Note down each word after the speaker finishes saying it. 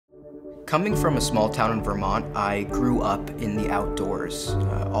Coming from a small town in Vermont, I grew up in the outdoors,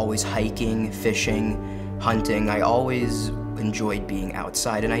 always hiking, fishing, hunting. I always enjoyed being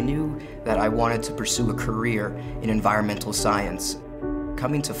outside, and I knew that I wanted to pursue a career in environmental science.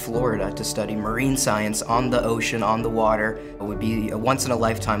 Coming to Florida to study marine science on the ocean, on the water, would be a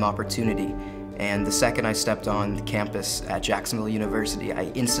once-in-a-lifetime opportunity. And the second I stepped on the campus at Jacksonville University,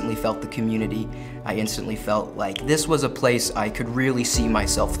 I instantly felt the community. I instantly felt like this was a place I could really see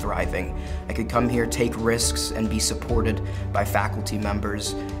myself thriving. I could come here, take risks, and be supported by faculty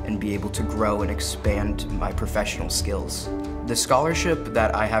members and be able to grow and expand my professional skills. The scholarship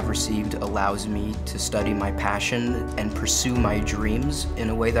that I have received allows me to study my passion and pursue my dreams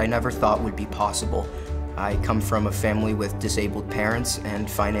in a way that I never thought would be possible. I come from a family with disabled parents,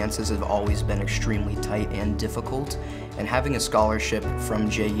 and finances have always been extremely tight and difficult. And having a scholarship from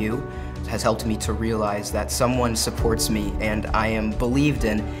JU has helped me to realize that someone supports me and I am believed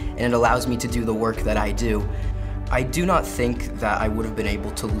in, and it allows me to do the work that I do. I do not think that I would have been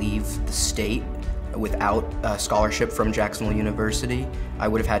able to leave the state without a scholarship from Jacksonville University. I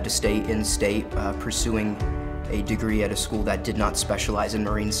would have had to stay in state pursuing a degree at a school that did not specialize in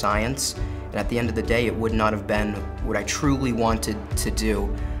marine science. And at the end of the day, it would not have been what I truly wanted to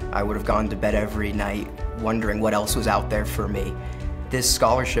do. I would have gone to bed every night wondering what else was out there for me. This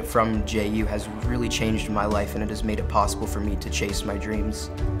scholarship from JU has really changed my life, and it has made it possible for me to chase my dreams.